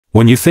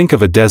When you think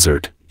of a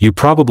desert, you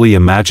probably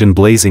imagine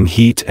blazing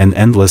heat and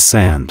endless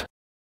sand.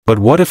 But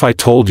what if I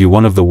told you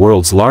one of the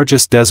world's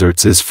largest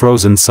deserts is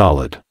frozen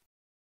solid?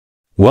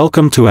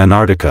 Welcome to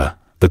Antarctica,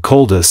 the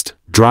coldest,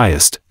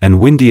 driest,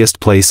 and windiest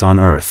place on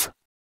Earth.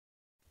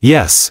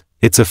 Yes,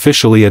 it's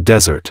officially a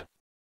desert.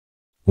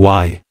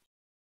 Why?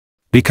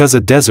 Because a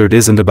desert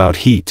isn't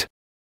about heat.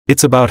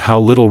 It's about how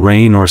little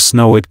rain or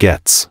snow it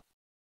gets.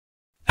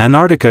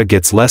 Antarctica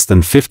gets less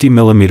than 50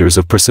 millimeters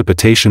of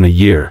precipitation a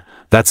year.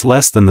 That's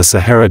less than the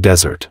Sahara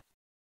Desert.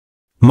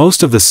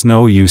 Most of the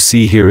snow you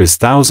see here is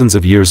thousands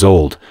of years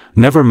old,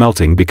 never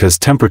melting because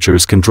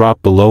temperatures can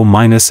drop below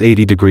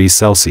 -80 degrees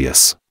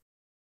Celsius.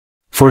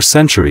 For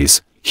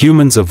centuries,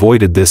 humans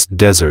avoided this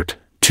desert,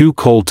 too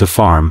cold to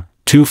farm,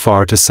 too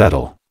far to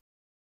settle.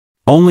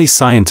 Only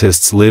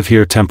scientists live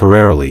here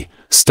temporarily,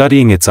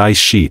 studying its ice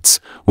sheets,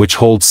 which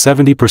hold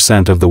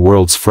 70% of the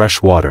world's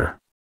fresh water.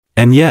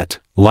 And yet,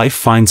 life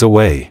finds a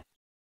way.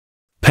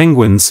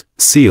 Penguins,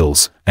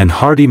 seals, and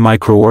hardy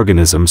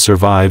microorganisms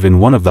survive in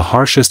one of the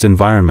harshest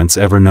environments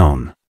ever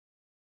known.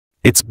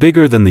 It's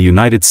bigger than the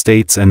United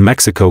States and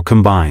Mexico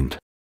combined.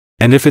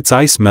 And if its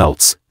ice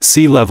melts,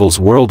 sea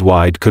levels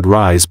worldwide could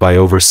rise by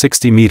over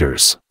 60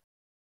 meters.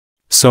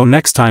 So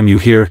next time you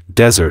hear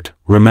desert,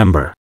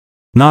 remember,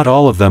 not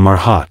all of them are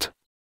hot.